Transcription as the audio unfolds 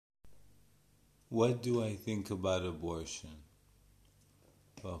What do I think about abortion?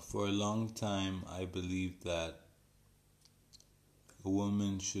 Well, for a long time, I believed that a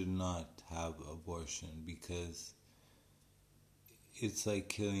woman should not have abortion because it's like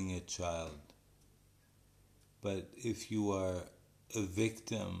killing a child. But if you are a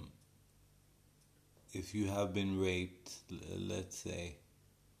victim, if you have been raped, let's say,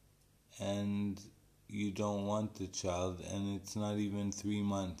 and you don't want the child, and it's not even 3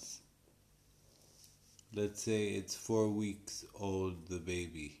 months, let's say it's 4 weeks old, the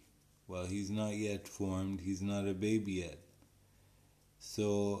baby. Well, he's not yet formed, he's not a baby yet.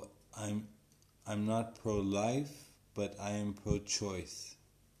 So I'm not pro-life, but I am pro-choice.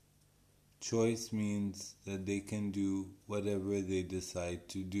 Choice means that they can do whatever they decide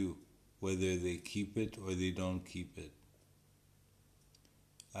to do, whether they keep it or they don't keep it.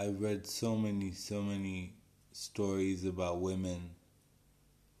 I've read so many stories about women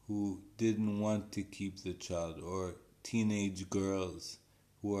who didn't want to keep the child, or teenage girls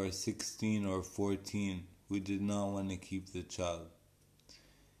who are 16 or 14 who did not want to keep the child.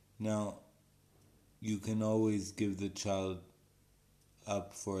 Now, you can always give the child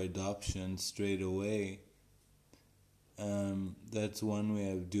up for adoption straight away. That's one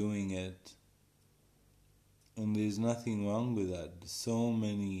way of doing it. And there's nothing wrong with that. So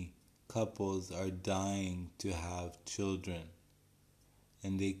many couples are dying to have children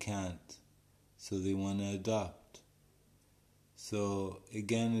and they can't, so they want to adopt. So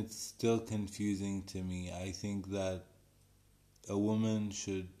again, it's still confusing to me. I think that a woman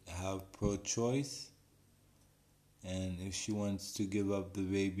should have pro-choice, and if she wants to give up the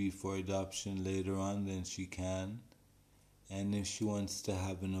baby for adoption later on, then she can. And if she wants to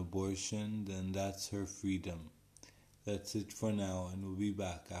have an abortion, then that's her freedom. That's it for now, and we'll be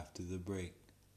back after the break.